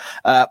fantastic.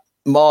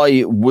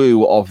 My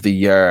woo of the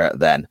year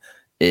then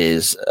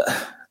is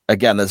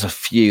again. There's a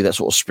few that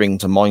sort of spring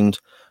to mind.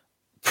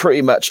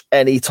 Pretty much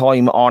any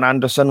time Arn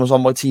Anderson was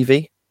on my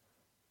TV,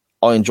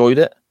 I enjoyed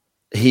it.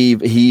 He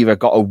either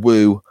got a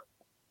woo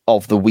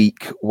of the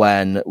week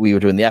when we were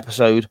doing the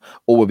episode,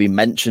 or would be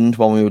mentioned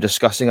when we were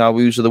discussing our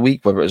woos of the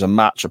week, whether it was a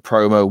match, a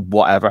promo,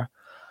 whatever.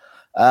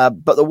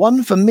 But the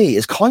one for me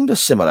is kind of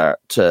similar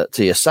to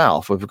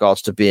yourself with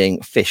regards to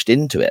being fished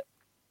into it.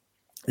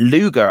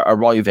 Luger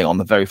arriving on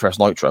the very first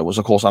Nitro was,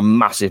 of course, a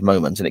massive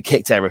moment, and it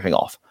kicked everything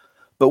off.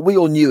 But we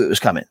all knew it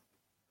was coming.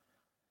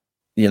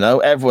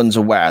 Everyone's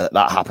aware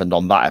that happened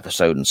on that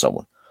episode and so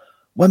on.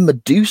 When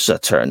Medusa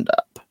turned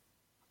up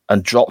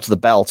and dropped the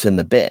belt in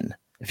the bin,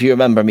 if you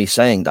remember me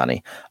saying,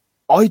 Danny,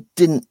 I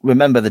didn't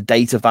remember the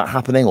date of that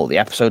happening or the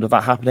episode of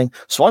that happening.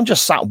 So I'm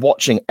just sat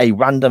watching a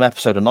random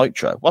episode of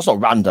Nitro. Well, it's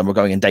not random. We're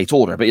going in date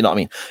order, but you know what I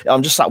mean?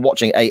 I'm just sat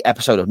watching a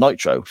episode of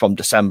Nitro from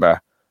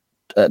December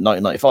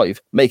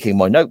 1995, making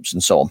my notes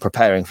and so on,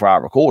 preparing for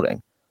our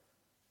recording.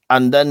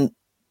 And then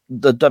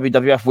the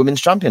WWF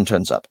Women's Champion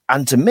turns up.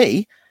 And to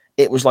me,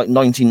 it was like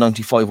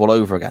 1995 all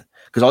over again,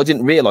 because I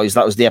didn't realize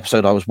that was the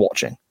episode I was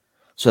watching.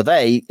 So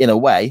they, in a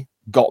way,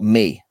 got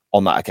me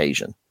on that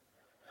occasion.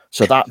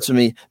 So that, to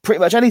me, pretty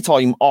much any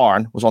time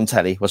Arn was on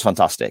telly was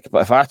fantastic.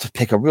 But if I had to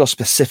pick a real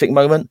specific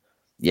moment,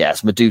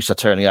 yes, Medusa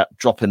turning up,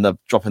 dropping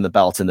the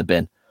belt in the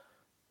bin.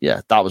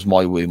 Yeah, that was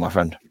my woo, my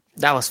friend.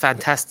 That was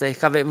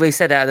fantastic. I mean, we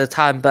said it at the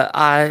time, but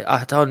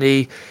I'd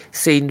only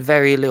seen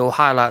very little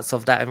highlights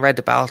of that and read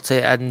about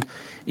it. And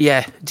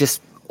yeah,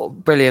 just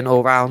brilliant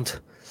all round.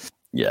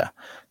 Yeah.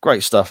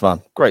 Great stuff,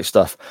 man. Great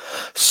stuff.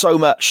 So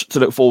much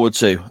to look forward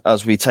to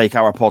as we take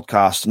our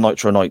podcast,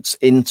 Nitro Nights,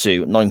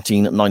 into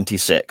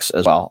 1996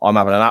 as well. I'm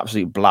having an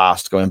absolute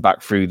blast going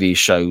back through these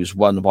shows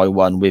one by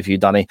one with you,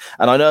 Danny.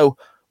 And I know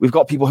we've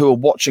got people who are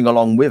watching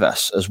along with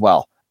us as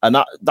well. And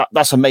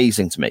that's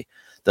amazing to me,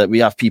 that we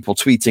have people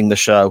tweeting the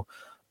show.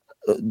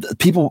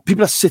 People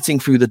are sitting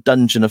through the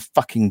Dungeon of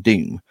fucking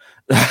Doom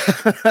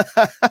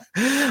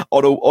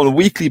on a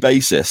weekly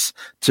basis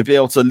to be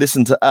able to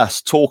listen to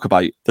us talk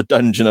about the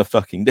Dungeon of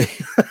fucking Doom.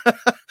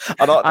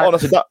 And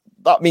honestly,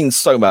 that means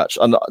so much.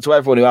 And to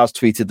everyone who has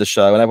tweeted the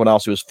show and everyone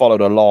else who has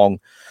followed along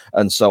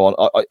and so on,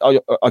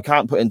 I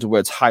can't put into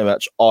words how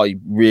much I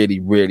really,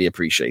 really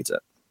appreciate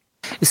it.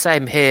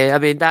 Same here. I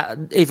mean, that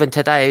even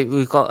today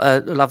we've got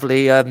a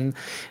lovely a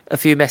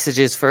few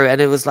messages through,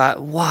 and it was like,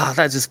 wow,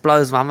 that just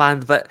blows my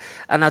mind.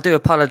 And I do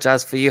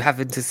apologise for you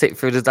having to sit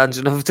through the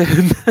Dungeon of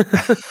Doom.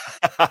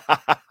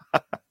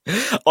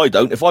 I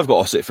don't. If I've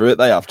got to sit through it,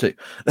 they have to.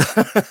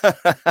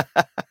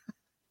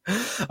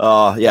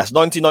 Yes,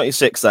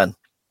 1996 then.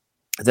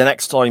 The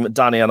next time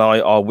Danny and I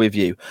are with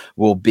you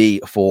will be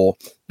for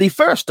the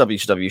first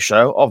WCW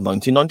show of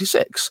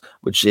 1996,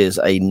 which is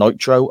a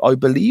Nitro, I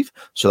believe.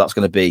 So that's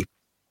going to be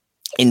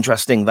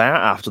interesting there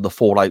after the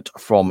fallout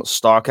from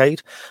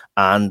Starrcade.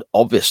 And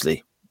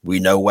obviously, we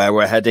know where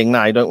we're heading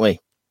now, don't we?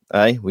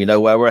 We know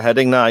where we're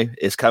heading now.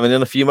 It's coming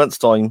in a few months'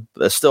 time.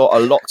 But there's still a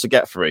lot to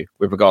get through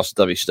with regards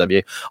to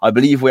WCW. I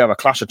believe we have a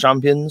Clash of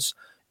Champions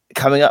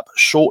coming up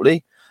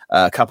shortly,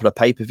 a couple of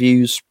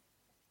pay-per-views.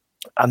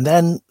 And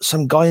then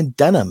some guy in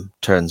denim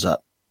turns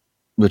up,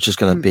 which is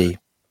going to be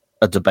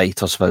a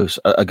debate, I suppose,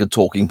 a good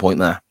talking point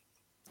there.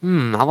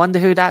 I wonder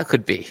who that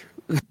could be.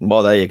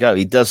 Well, there you go.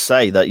 He does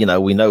say that,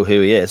 we know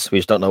who he is. We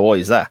just don't know why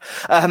he's there.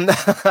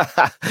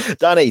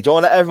 Danny, do you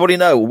want to let everybody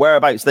know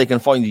whereabouts they can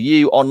find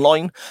you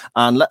online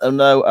and let them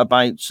know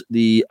about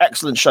the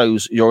excellent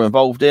shows you're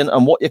involved in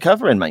and what you're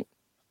covering, mate?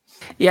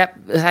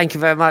 Yep, thank you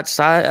very much,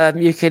 sir.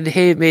 You can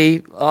hear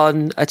me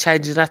on A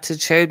Change in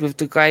Attitude with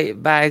the great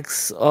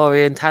Mags,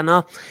 Ori and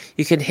Tanner.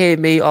 You can hear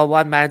me on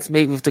One Man's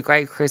Meat with the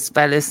great Chris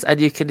Bellis, and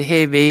you can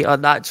hear me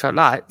on Nitro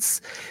Lights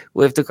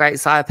with the great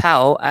Cy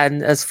Powell.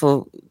 And as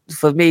for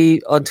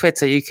me on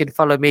Twitter, you can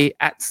follow me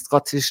at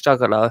Scottish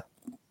Juggalo.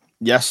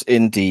 Yes,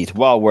 indeed.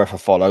 Well worth a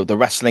follow. The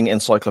Wrestling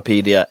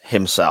Encyclopedia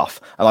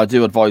himself. And I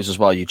do advise as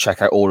well you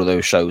check out all of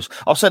those shows.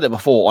 I've said it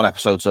before on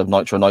episodes of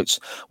Nitro Nights.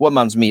 One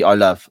Man's Meat, I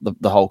love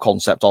the whole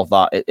concept of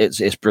that.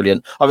 It's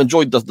brilliant. I've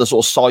enjoyed the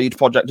sort of side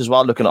project as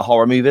well, looking at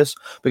horror movies.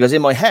 Because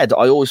in my head,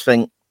 I always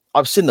think,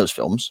 I've seen those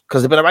films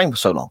because they've been around for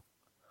so long.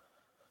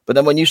 But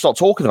then when you start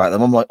talking about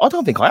them, I'm like, I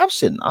don't think I have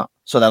seen that.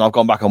 So then I've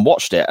gone back and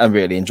watched it and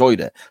really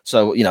enjoyed it.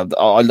 So,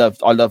 I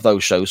love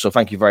those shows. So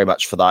thank you very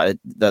much for that.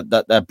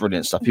 They're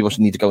brilliant stuff. People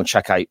need to go and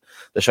check out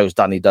the shows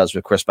Danny does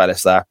with Chris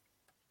Bellis there.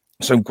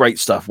 Some great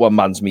stuff. One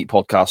Man's Meat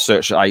podcast,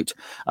 search it out.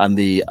 And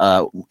the,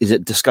 is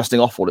it Disgusting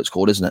Awful it's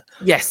called, isn't it?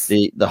 Yes.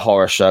 The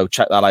horror show.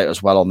 Check that out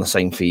as well on the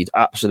same feed.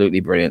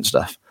 Absolutely brilliant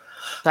stuff.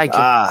 Thank you.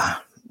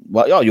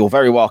 Well, yeah, you're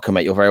very welcome,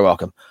 mate. You're very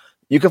welcome.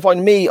 You can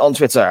find me on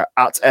Twitter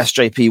at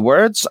SJP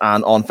Words,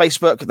 and on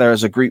Facebook there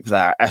is a group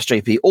there,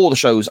 SJP All the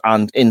Shows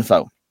and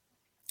Info.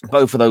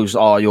 Both of those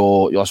are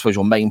your I suppose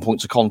your main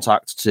points of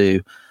contact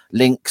to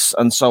links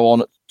and so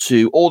on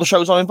to all the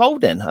shows I'm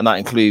involved in, and that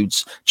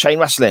includes Chain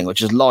Wrestling,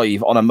 which is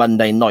live on a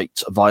Monday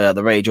night via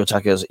the Radio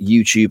Techers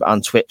YouTube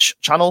and Twitch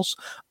channels,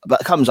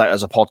 but it comes out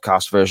as a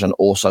podcast version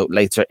also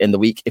later in the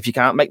week if you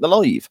can't make the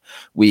live.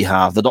 We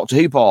have the Doctor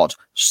Who pod.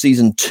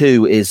 Season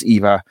 2 is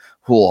either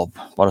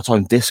by the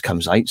time this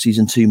comes out,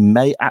 season 2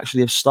 may actually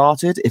have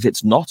started. If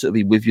it's not, it'll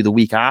be with you the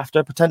week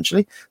after,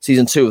 potentially.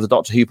 Season 2 of the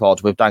Doctor Who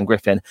pod with Dan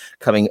Griffin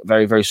coming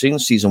very, very soon.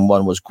 Season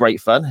 1 was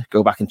great fun.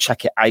 Go back and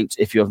check it out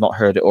if you have not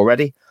heard it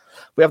already.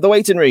 We have The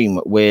Waiting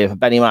Room with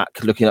Benny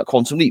Mack looking at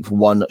Quantum Leap,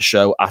 one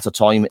show at a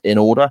time in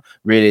order.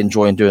 Really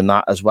enjoying doing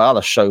that as well.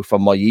 A show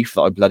from my youth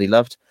that I bloody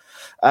loved.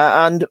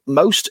 And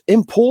most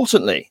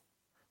importantly,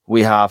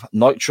 we have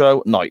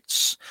Nitro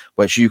Nights,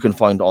 which you can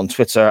find on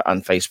Twitter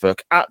and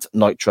Facebook at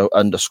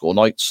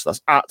Nitro_Nights.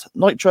 That's at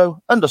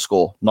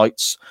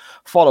Nitro_Nights.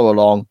 Follow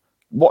along,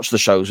 watch the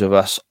shows with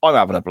us. I'm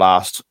having a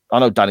blast. I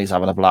know Danny's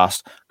having a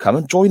blast. Come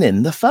and join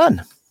in the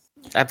fun.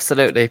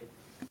 Absolutely.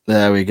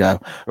 There we go.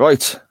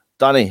 Right,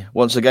 Danny,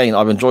 once again,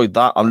 I've enjoyed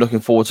that. I'm looking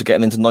forward to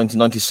getting into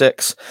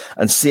 1996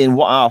 and seeing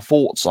what our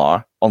thoughts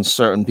are on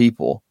certain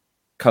people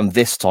come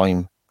this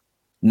time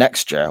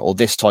next year, or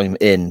this time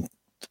in,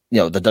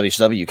 the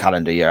WCW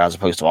calendar year as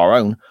opposed to our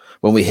own,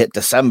 when we hit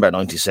December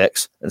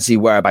 96 and see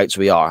whereabouts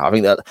we are. I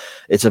think that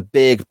it's a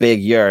big, big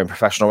year in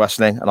professional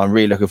wrestling, and I'm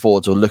really looking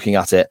forward to looking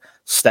at it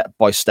step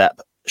by step,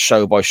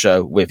 show by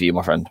show with you,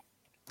 my friend.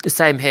 The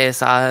same here,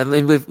 Si. I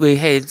mean, we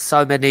heard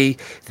so many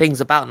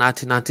things about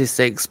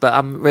 1996, but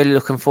I'm really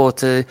looking forward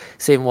to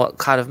seeing what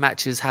kind of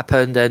matches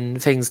happened and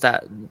things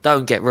that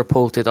don't get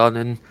reported on,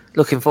 and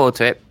looking forward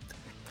to it.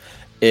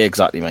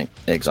 Exactly, mate.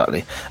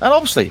 Exactly. And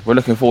obviously, we're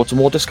looking forward to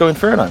more Disco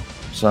Inferno.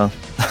 So,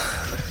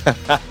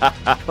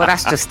 well,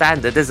 that's just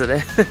standard, isn't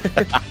it?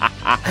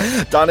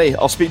 Danny,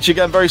 I'll speak to you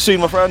again very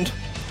soon, my friend.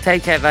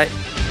 Take care, mate.